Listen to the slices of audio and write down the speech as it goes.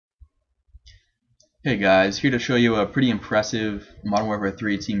Hey guys, here to show you a pretty impressive Modern Warfare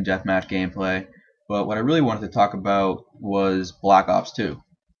 3 Team Deathmatch gameplay, but what I really wanted to talk about was Black Ops 2.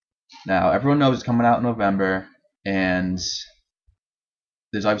 Now, everyone knows it's coming out in November, and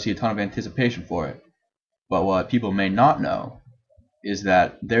there's obviously a ton of anticipation for it, but what people may not know is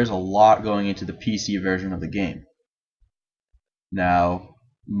that there's a lot going into the PC version of the game. Now,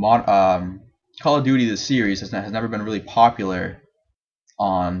 Call of Duty the series has never been really popular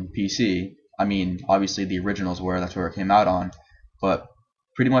on PC. I mean, obviously the originals were, that's where it came out on, but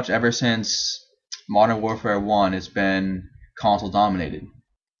pretty much ever since Modern Warfare 1 it's been console dominated.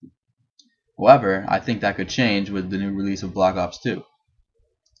 However, I think that could change with the new release of Black Ops 2.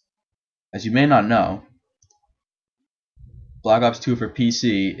 As you may not know, Black Ops 2 for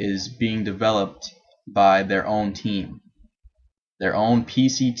PC is being developed by their own team. Their own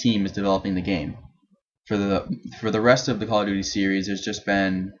PC team is developing the game. For the rest of the Call of Duty series, there's just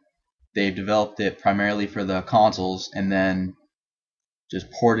been they've developed it primarily for the consoles and then just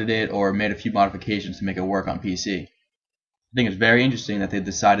ported it or made a few modifications to make it work on PC. I think it's very interesting that they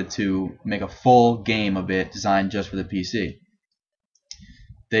decided to make a full game of it designed just for the PC.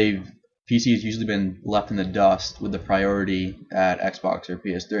 PC has usually been left in the dust with the priority at Xbox or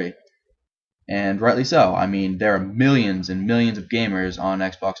PS3. And rightly so. I mean, there are millions and millions of gamers on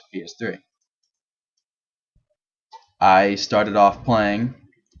Xbox and PS3. I started off playing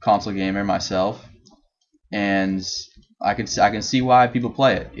console gamer myself, and I can see why people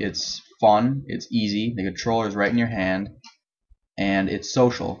play it. It's fun, it's easy, the controller's right in your hand, and it's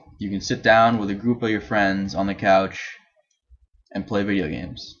social. You can sit down with a group of your friends on the couch and play video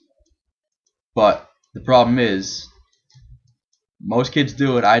games. But the problem is, most kids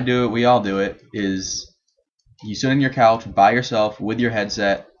do it, I do it, we all do it, is you sit on your couch by yourself with your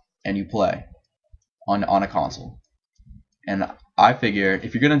headset and you play on a console. And I figure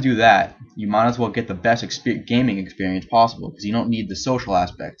if you're going to do that, you might as well get the best gaming experience possible, because you don't need the social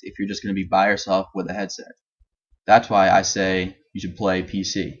aspect if you're just going to be by yourself with a headset. That's why I say you should play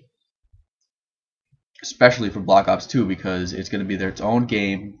PC. Especially for Black Ops 2, because it's going to be its own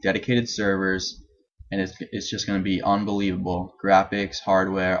game, dedicated servers, and it's just going to be unbelievable. Graphics,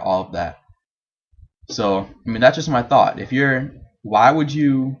 hardware, all of that. So, I mean, that's just my thought. Why would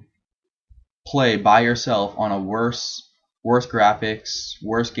you play by yourself on a worse graphics,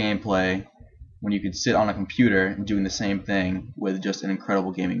 worse gameplay, when you could sit on a computer and doing the same thing with just an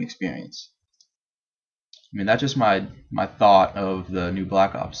incredible gaming experience? I mean, that's just my thought of the new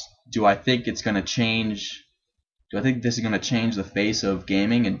Black Ops. Do I think it's going to change? Do I think this is going to change the face of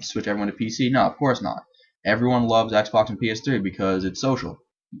gaming and switch everyone to PC? No, of course not. Everyone loves Xbox and PS3 because it's social.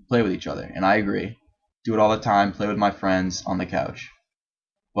 You play with each other, and I agree. Do it all the time, play with my friends on the couch.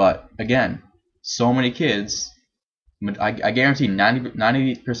 But again, so many kids, I guarantee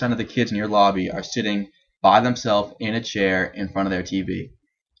 90% of the kids in your lobby are sitting by themselves in a chair in front of their TV.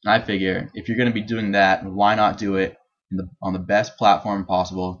 And I figure if you're going to be doing that, why not do it on the best platform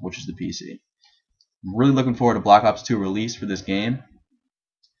possible, which is the PC. I'm really looking forward to Black Ops 2 release for this game,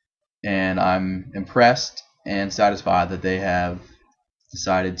 and I'm impressed and satisfied that they have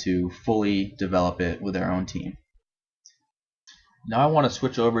decided to fully develop it with their own team. Now I want to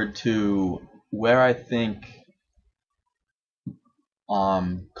switch over to where I think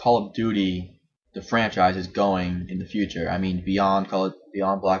Call of Duty, the franchise, is going in the future. I mean, beyond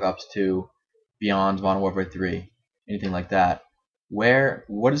Black Ops 2, beyond Modern Warfare 3, anything like that.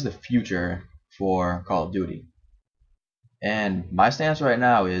 What is the future for Call of Duty? And my stance right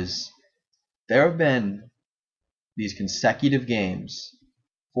now is there have been these consecutive games,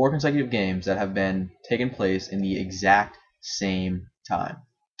 4 consecutive games that have been taken place in the exact same time.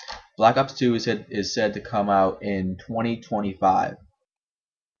 Black Ops 2 is said to come out in 2025.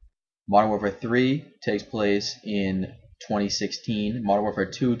 Modern Warfare 3 takes place in 2016. Modern Warfare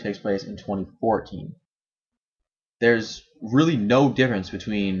 2 takes place in 2014. There's really no difference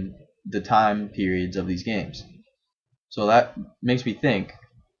between the time periods of these games. So that makes me think,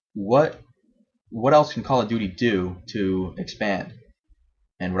 what else can Call of Duty do to expand?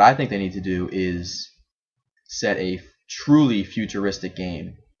 And what I think they need to do is set a truly futuristic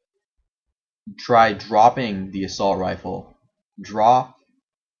game. Try dropping the assault rifle, dropping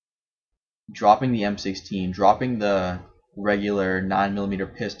the M16, dropping the regular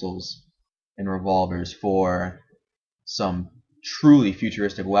 9mm pistols and revolvers for some truly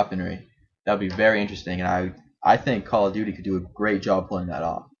futuristic weaponry. That would be very interesting, and I think Call of Duty could do a great job pulling that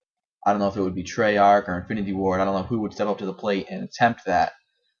off. I don't know if it would be Treyarch or Infinity Ward. I don't know who would step up to the plate and attempt that,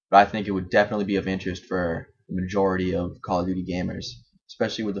 but I think it would definitely be of interest for the majority of Call of Duty gamers,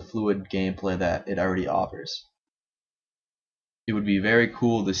 especially with the fluid gameplay that it already offers. It would be very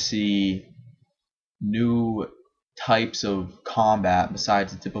cool to see new types of combat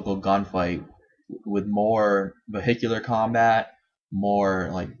besides the typical gunfight, with more vehicular combat, more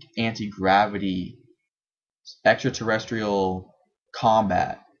like anti-gravity, extraterrestrial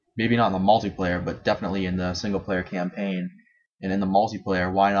combat. Maybe not in the multiplayer, but definitely in the single player campaign. And in the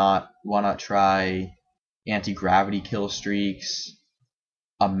multiplayer, why not try anti-gravity kill streaks,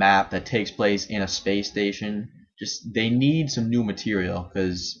 a map that takes place in a space station. Just they need some new material,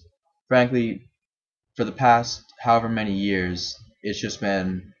 because frankly, for the past however many years, it's just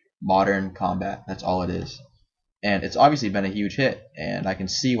been modern combat. That's all it is, and it's obviously been a huge hit. And I can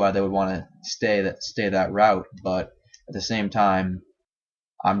see why they would want to stay that route. But at the same time,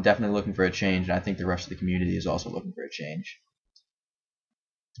 I'm definitely looking for a change, and I think the rest of the community is also looking for a change.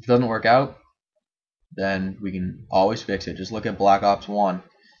 If it doesn't work out, then we can always fix it. Just look at Black Ops 1.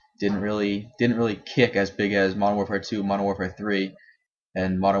 Didn't really kick as big as Modern Warfare 2, Modern Warfare 3,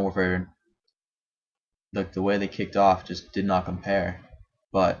 and Modern Warfare. Like the way they kicked off just did not compare.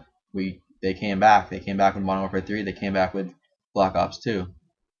 But they came back. They came back with Modern Warfare 3. They came back with Black Ops 2.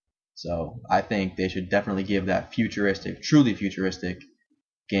 So I think they should definitely give that futuristic, truly futuristic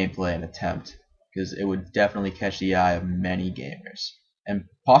gameplay an attempt, because it would definitely catch the eye of many gamers and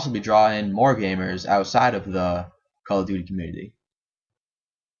possibly draw in more gamers outside of the Call of Duty community.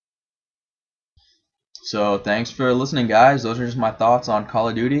 So thanks for listening, guys. Those are just my thoughts on Call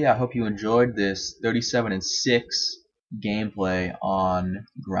of Duty. I hope you enjoyed this 37-6 gameplay on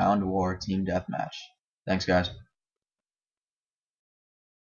Ground War Team Deathmatch. Thanks, guys.